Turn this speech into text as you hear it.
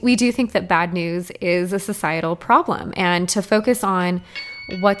We do think that bad news is a societal problem, and to focus on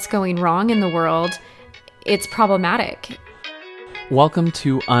what's going wrong in the world, it's problematic. Welcome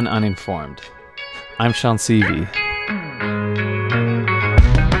to Uninformed. I'm Sean Seavey.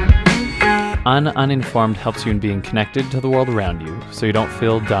 Uninformed helps you in being connected to the world around you so you don't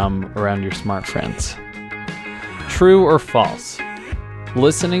feel dumb around your smart friends. True or false?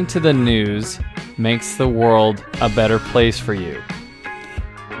 Listening to the news makes the world a better place for you.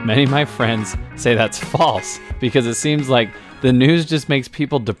 Many of my friends say that's false because it seems like the news just makes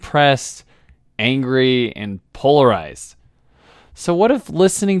people depressed, angry, and polarized. So what if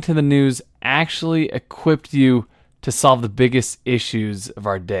listening to the news actually equipped you to solve the biggest issues of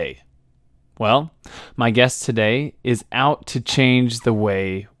our day? Well, my guest today is out to change the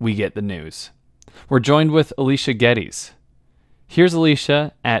way we get the news. We're joined with Alicia Geddes. Here's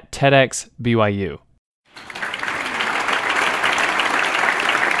Alicia at TEDx BYU.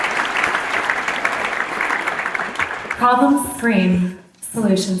 Problems scream,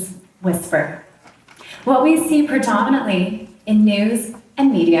 solutions whisper. What we see predominantly in news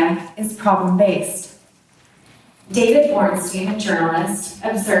and media is problem-based. David Bornstein, a journalist,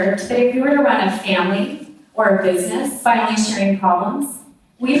 observed that if we were to run a family or a business by only sharing problems,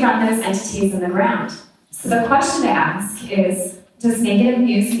 we'd run those entities in the ground. So the question to ask is, does negative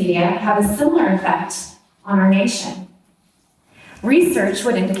news media have a similar effect on our nation? Research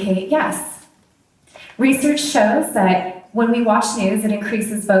would indicate yes. Research shows that when we watch news, it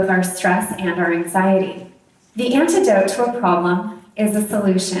increases both our stress and our anxiety. The antidote to a problem is a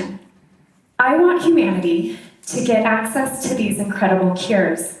solution. I want humanity to get access to these incredible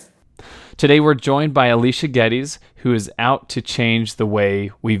cures. Today we're joined by Alicia Geddes, who is out to change the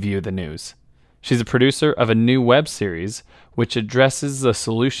way we view the news. She's a producer of a new web series which addresses the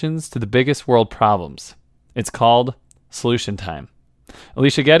solutions to the biggest world problems. It's called Solution Time.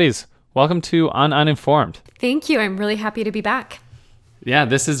 Alicia Geddes, welcome to Uninformed. Thank you. I'm really happy to be back. Yeah,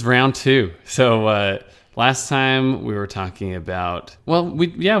 this is round 2. So last time we were talking about, we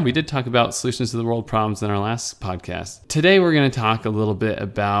did talk about solutions to the world problems in our last podcast. Today we're going to talk a little bit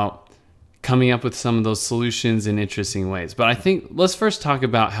about coming up with some of those solutions in interesting ways. But I think let's first talk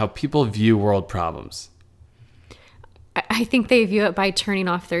about how people view world problems. I think they view it by turning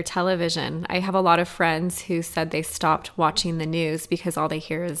off their television. I have a lot of friends who said they stopped watching the news because all they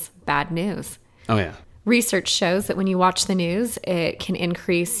hear is bad news. Oh, yeah. Research shows that when you watch the news, it can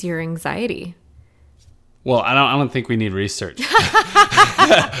increase your anxiety. Well, I don't think we need research to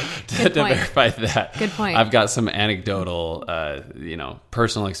verify that. Good point. I've got some anecdotal,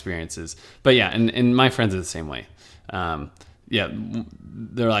 personal experiences. But yeah, and my friends are the same way. They're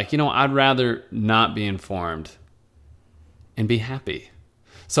like, I'd rather not be informed and be happy.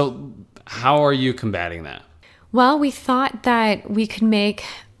 So how are you combating that? Well, we thought that we could make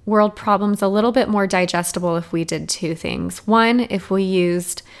world problems a little bit more digestible if we did 2 things. One, if we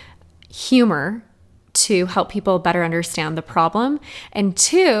used humor to help people better understand the problem. And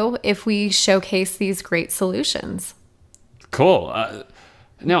 2, if we showcase these great solutions. Cool.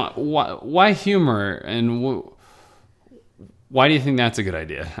 Now, why humor, and why do you think that's a good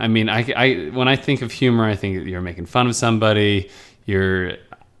idea? I mean, I when I think of humor, I think you're making fun of somebody. I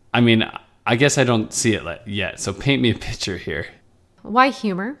guess I don't see it yet. So paint me a picture here. Why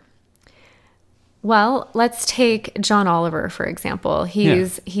humor? Well, let's take John Oliver, for example.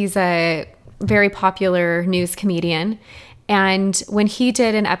 He's a very popular news comedian. And when he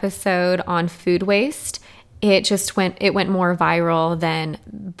did an episode on food waste, it went more viral than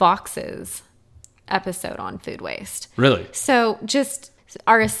Vox's episode on food waste. Really? So just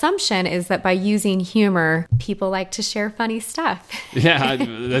our assumption is that by using humor, people like to share funny stuff. Yeah,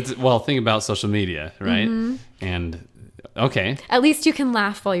 think about social media, right? Mm-hmm. And okay. At least you can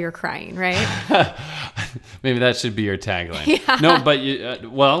laugh while you're crying, right? Maybe that should be your tagline. Yeah. No, but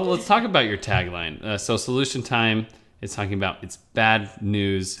let's talk about your tagline. So Solution Time is talking about it's bad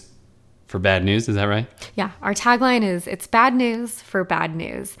news for bad news. Is that right? Yeah. Our tagline is it's bad news for bad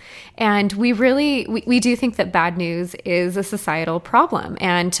news. And we do think that bad news is a societal problem.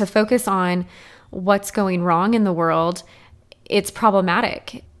 And to focus on what's going wrong in the world, it's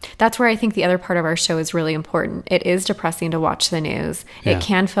problematic. That's where I think the other part of our show is really important. It is depressing to watch the news. Yeah. It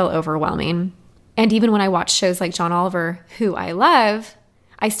can feel overwhelming. And even when I watch shows like John Oliver, who I love,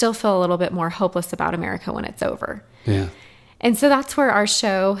 I still feel a little bit more hopeless about America when it's over. Yeah. And so that's where our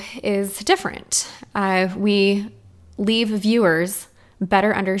show is different. We leave viewers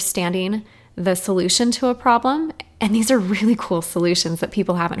better understanding the solution to a problem. And these are really cool solutions that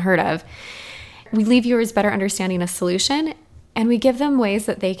people haven't heard of. We leave viewers better understanding a solution, and we give them ways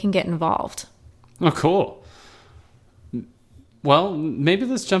that they can get involved. Oh, cool. Well, maybe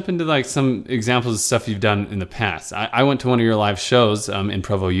let's jump into like some examples of stuff you've done in the past. I went to one of your live shows in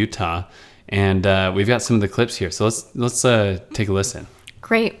Provo, Utah, and we've got some of the clips here. So let's take a listen.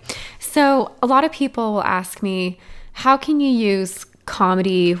 Great. So a lot of people will ask me, how can you use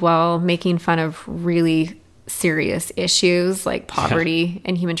comedy while making fun of really serious issues like poverty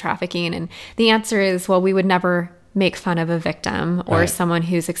and human trafficking? And the answer is, well, we would never make fun of a victim or someone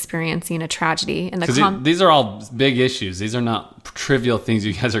who's experiencing a tragedy. And these are all big issues. These are not trivial things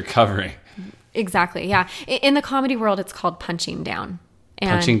you guys are covering. Exactly. Yeah. In the comedy world, it's called punching down.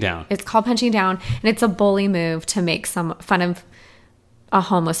 Punching down. It's called punching down, and it's a bully move to make some fun of a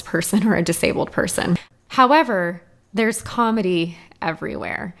homeless person or a disabled person. However, there's comedy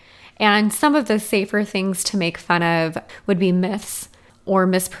everywhere. And some of the safer things to make fun of would be myths or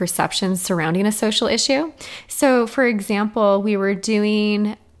misperceptions surrounding a social issue. So, for example, we were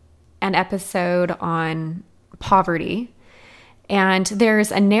doing an episode on poverty, and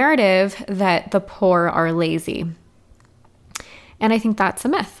there's a narrative that the poor are lazy. And I think that's a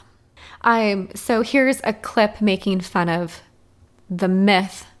myth. So here's a clip making fun of the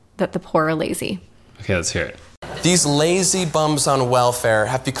myth that the poor are lazy. Okay, let's hear it. These lazy bums on welfare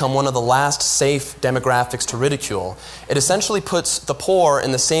have become one of the last safe demographics to ridicule. It essentially puts the poor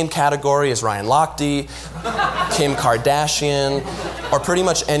in the same category as Ryan Lochte, Kim Kardashian, or pretty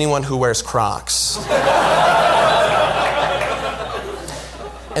much anyone who wears Crocs.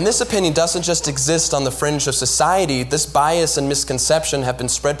 And this opinion doesn't just exist on the fringe of society. This bias and misconception have been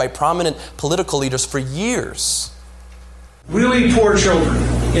spread by prominent political leaders for years. Really poor children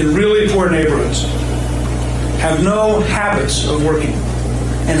in really poor neighborhoods have no habits of working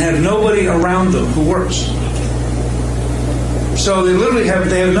and have nobody around them who works. So they literally have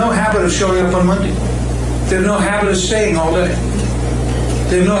no habit of showing up on Monday. They have no habit of staying all day.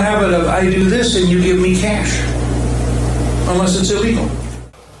 They have no habit of, I do this and you give me cash, unless it's illegal.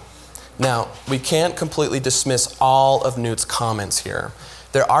 Now, we can't completely dismiss all of Newt's comments here.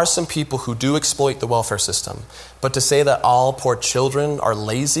 There are some people who do exploit the welfare system, but to say that all poor children are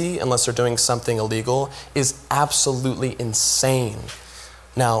lazy unless they're doing something illegal is absolutely insane.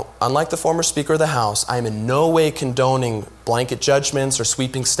 Now, unlike the former Speaker of the House, I am in no way condoning blanket judgments or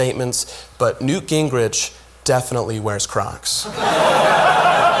sweeping statements, but Newt Gingrich definitely wears Crocs.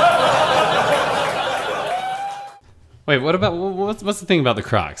 Wait, what about, what's the thing about the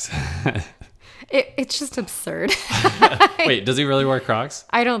Crocs? It's just absurd. Wait, does he really wear Crocs?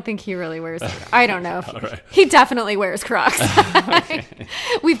 I don't think he really wears them. I don't know. Right. He definitely wears Crocs.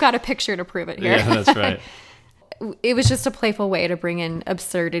 We've got a picture to prove it here. Yeah, that's right. It was just a playful way to bring in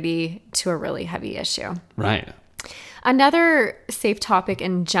absurdity to a really heavy issue. Right. Another safe topic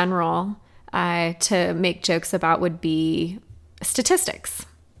in general to make jokes about would be statistics.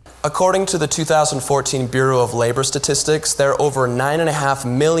 According to the 2014 Bureau of Labor Statistics, there are over 9.5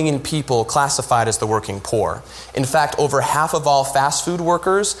 million people classified as the working poor. In fact, over half of all fast food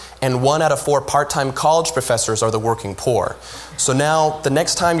workers and 1 out of 4 part-time college professors are the working poor. So now, the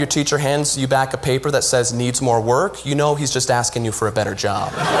next time your teacher hands you back a paper that says needs more work, you know he's just asking you for a better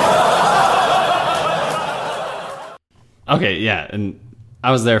job. Okay, yeah, and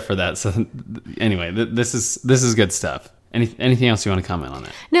I was there for that. So anyway, this is good stuff. Anything else you want to comment on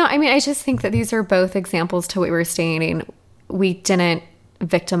that? No, I mean, I just think that these are both examples to what we were stating. We didn't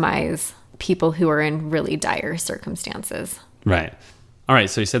victimize people who are in really dire circumstances. Right. All right,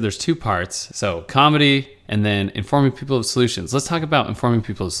 so you said there's 2 parts. So comedy and then informing people of solutions. Let's talk about informing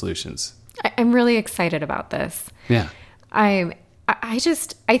people of solutions. I'm really excited about this. Yeah. I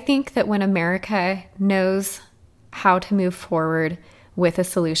think that when America knows how to move forward with a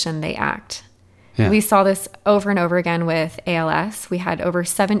solution, they act. Yeah. We saw this over and over again with ALS. We had over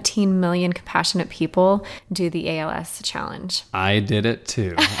 17 million compassionate people do the ALS challenge. I did it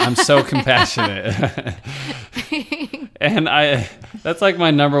too. I'm so compassionate. And that's like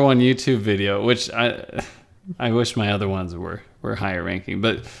my number 1 YouTube video, which I wish my other ones were higher ranking.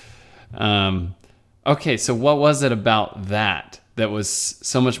 But okay, so what was it about that was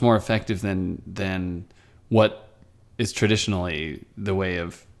so much more effective than what is traditionally the way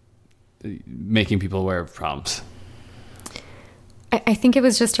of making people aware of problems? I think it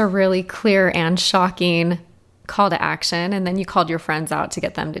was just a really clear and shocking call to action, and then you called your friends out to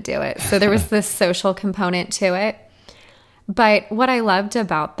get them to do it. So there was this social component to it. But what I loved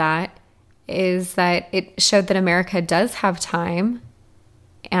about that is that it showed that America does have time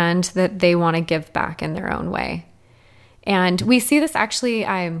and that they want to give back in their own way. And we see this actually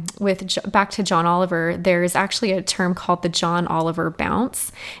back to John Oliver. There's actually a term called the John Oliver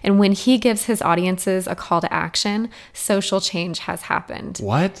bounce. And when he gives his audiences a call to action, social change has happened.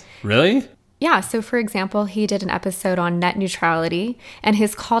 What? Really? Yeah, so for example, he did an episode on net neutrality, and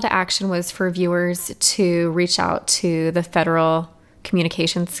his call to action was for viewers to reach out to the Federal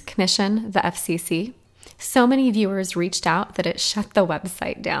Communications Commission, the FCC. So many viewers reached out that it shut the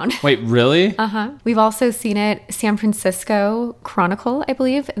website down. Wait, really? We've also seen it. San Francisco Chronicle, I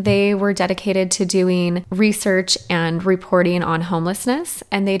believe, they were dedicated to doing research and reporting on homelessness.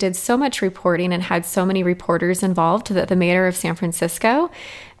 And they did so much reporting and had so many reporters involved that the mayor of San Francisco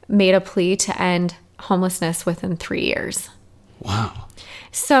made a plea to end homelessness within 3 years. Wow.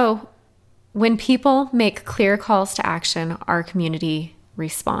 So when people make clear calls to action, our community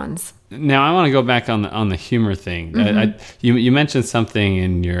responds. Now I want to go back on the humor thing. You mentioned something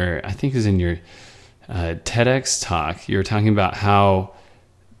in your, I think it was in your TEDx talk. You were talking about how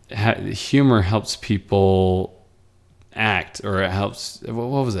humor helps people act, or it helps.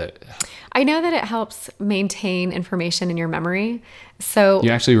 What was it? I know that it helps maintain information in your memory. So you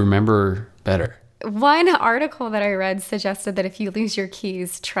actually remember better. One article that I read suggested that if you lose your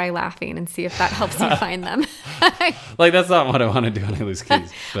keys, try laughing and see if that helps you find them. Like, that's not what I want to do when I lose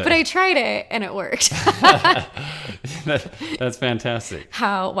keys. But I tried it and it worked. That's fantastic.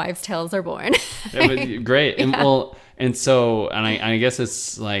 How wives' tales are born. Yeah, but great. And Yeah. I guess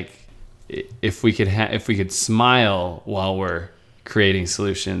it's like, if we could smile while we're creating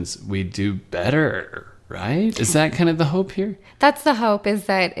solutions, we do better, right? Is that kind of the hope here? That's the hope, is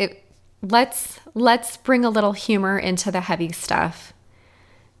that let's bring a little humor into the heavy stuff.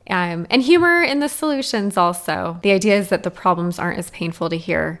 And humor in the solutions also. The idea is that the problems aren't as painful to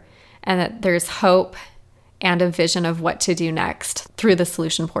hear, and that there's hope and a vision of what to do next through the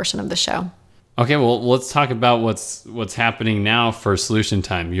solution portion of the show. Okay, well, let's talk about what's happening now for Solution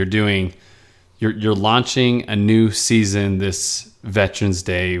Time. You're launching a new season this Veterans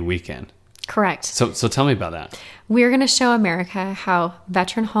Day weekend. Correct. So tell me about that. We're going to show America how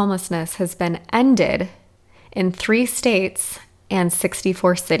veteran homelessness has been ended in 3 states and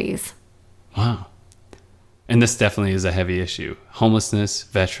 64 cities. Wow. And this definitely is a heavy issue. Homelessness,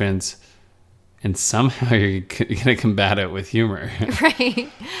 veterans, and somehow you're going to combat it with humor. Right.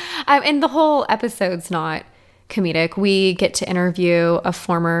 And the whole episode's not comedic. We get to interview a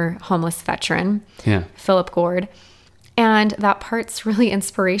former homeless veteran, Yeah. Philip Gord, and that part's really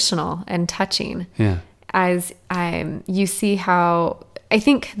inspirational and touching. Yeah. As you see how, I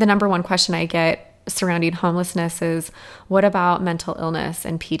think the number one question I get surrounding homelessness is, what about mental illness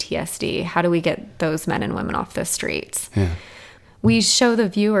and PTSD? How do we get those men and women off the streets? Yeah. We show the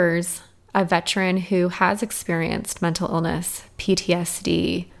viewers a veteran who has experienced mental illness,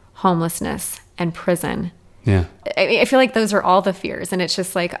 PTSD, homelessness, and prison. Yeah. I feel like those are all the fears. And it's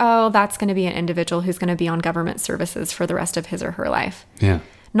just like, oh, that's going to be an individual who's going to be on government services for the rest of his or her life. Yeah.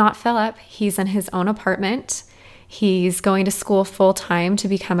 Not Philip. He's in his own apartment. He's going to school full time to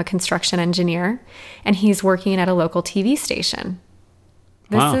become a construction engineer, and he's working at a local TV station.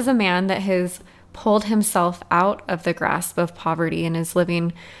 This Wow. is a man that has pulled himself out of the grasp of poverty and is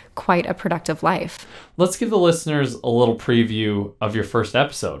living quite a productive life. Let's give the listeners a little preview of your first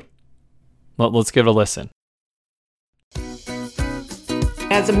episode. Let's give it a listen.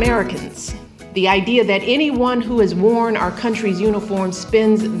 As Americans, the idea that anyone who has worn our country's uniform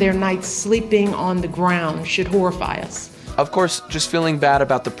spends their nights sleeping on the ground should horrify us. Of course, just feeling bad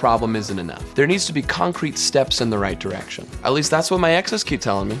about the problem isn't enough. There needs to be concrete steps in the right direction. At least that's what my exes keep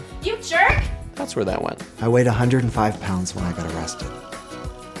telling me. You jerk! That's where that went. I weighed 105 pounds when I got arrested.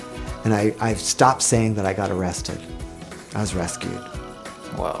 And I've stopped saying that I got arrested. I was rescued.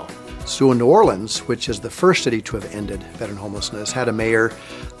 Wow. So in New Orleans, which is the first city to have ended veteran homelessness, had a mayor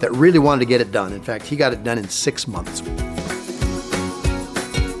that really wanted to get it done. In fact, he got it done in 6 months.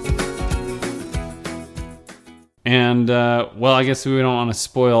 And, well, I guess we don't want to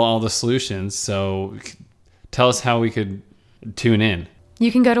spoil all the solutions, so tell us how we could tune in.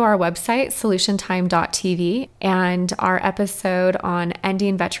 You can go to our website, solutiontime.tv, and our episode on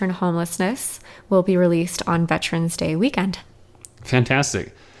ending veteran homelessness will be released on Veterans Day weekend.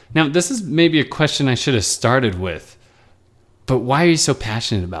 Fantastic. Now, this is maybe a question I should have started with, but why are you so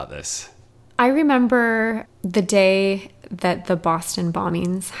passionate about this? I remember the day that the Boston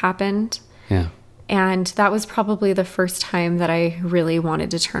bombings happened, Yeah. and that was probably the first time that I really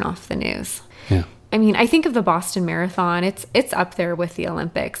wanted to turn off the news. Yeah. I mean, I think of the Boston Marathon. It's up there with the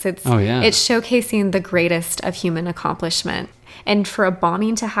Olympics. It's showcasing the greatest of human accomplishment. And for a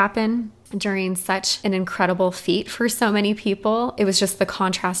bombing to happen during such an incredible feat for so many people, it was just the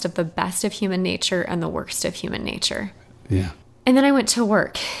contrast of the best of human nature and the worst of human nature. Yeah. And then I went to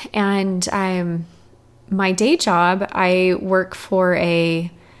work, and my day job, I work for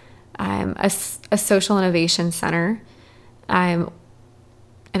a social innovation center.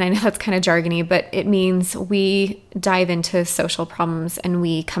 and I know that's kind of jargony, but it means we dive into social problems and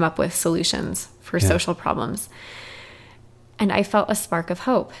we come up with solutions for social problems. And I felt a spark of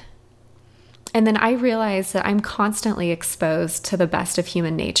hope. And then I realized that I'm constantly exposed to the best of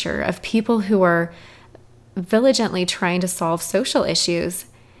human nature, of people who are diligently trying to solve social issues.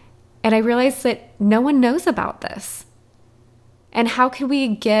 And I realized that no one knows about this. And how can we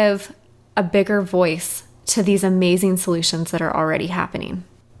give a bigger voice to these amazing solutions that are already happening?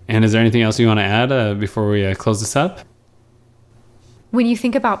 And is there anything else you want to add before we close this up? When you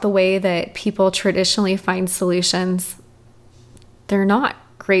think about the way that people traditionally find solutions, they're not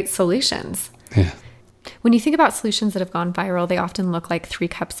great solutions. Yeah. When you think about solutions that have gone viral, they often look like 3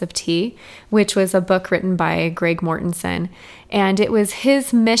 Cups of Tea, which was a book written by Greg Mortensen. And it was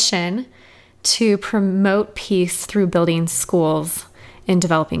his mission to promote peace through building schools in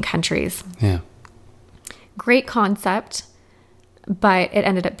developing countries. Yeah. Great concept, but it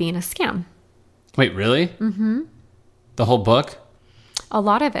ended up being a scam. Wait, really? Mm-hmm. The whole book? A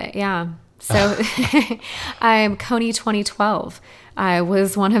lot of it, yeah. So Kony 2012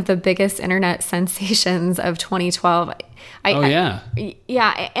 was one of the biggest internet sensations of 2012. Yeah,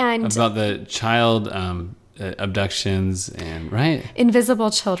 and about the child abductions and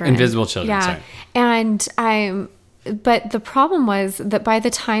invisible children. Yeah. Sorry. And but the problem was that by the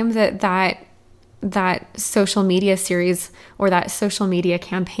time that social media series or that social media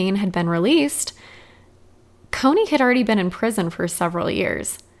campaign had been released, Kony had already been in prison for several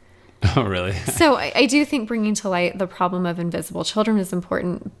years. Oh, really? So I do think bringing to light the problem of invisible children is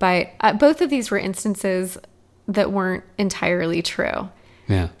important, but both of these were instances that weren't entirely true.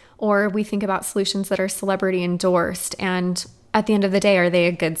 Yeah. Or we think about solutions that are celebrity endorsed, and at the end of the day, are they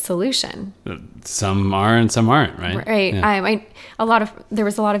a good solution? Some are and some aren't, right? Right. Yeah. There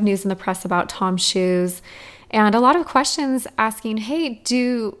was a lot of news in the press about Tom's shoes, and a lot of questions asking, hey,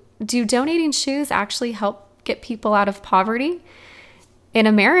 do donating shoes actually help get people out of poverty? In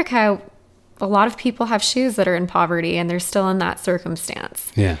America, a lot of people have shoes that are in poverty and they're still in that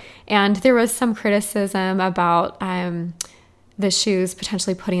circumstance. Yeah. And there was some criticism about the shoes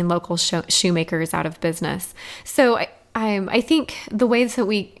potentially putting local shoemakers out of business. So I think the ways that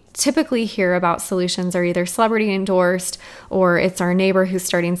we typically hear about solutions are either celebrity endorsed or it's our neighbor who's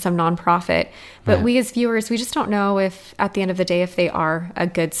starting some nonprofit. But we as viewers, we just don't know if at the end of the day, if they are a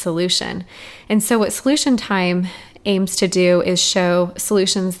good solution. And so what Solution Time aims to do is show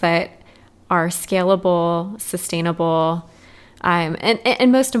solutions that are scalable, sustainable,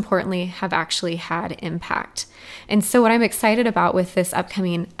 and most importantly, have actually had impact. And so what I'm excited about with this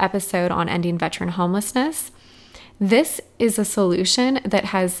upcoming episode on ending veteran homelessness, this is a solution that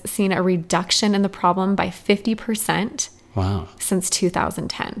has seen a reduction in the problem by 50% since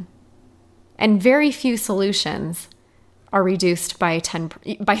 2010. And very few solutions are reduced by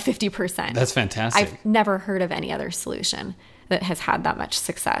 50%. That's fantastic. I've never heard of any other solution that has had that much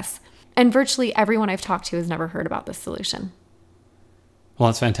success. And virtually everyone I've talked to has never heard about this solution. Well,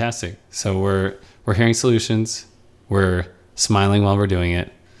 that's fantastic. So we're hearing solutions. We're smiling while we're doing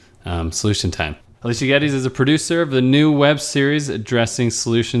it. Solution Time. Alicia Geddes is a producer of the new web series addressing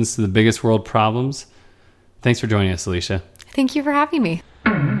solutions to the biggest world problems. Thanks for joining us, Alicia. Thank you for having me.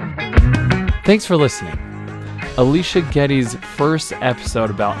 Thanks for listening. Alicia Geddes' first episode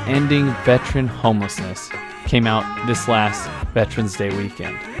about ending veteran homelessness came out this last Veterans Day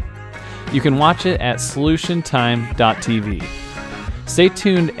weekend. You can watch it at solutiontime.tv. Stay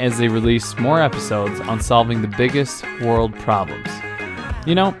tuned as they release more episodes on solving the biggest world problems.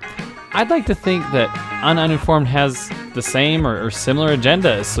 You know, I'd like to think that Uninformed has the same or similar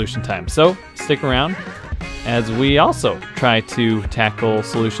agenda as Solution Time, so stick around as we also try to tackle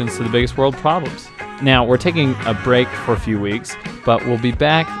solutions to the biggest world problems. Now, we're taking a break for a few weeks, but we'll be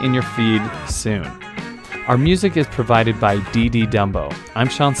back in your feed soon. Our music is provided by DD Dumbo. I'm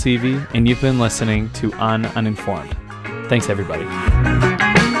Sean Seavey, and you've been listening to Uninformed. Thanks, everybody.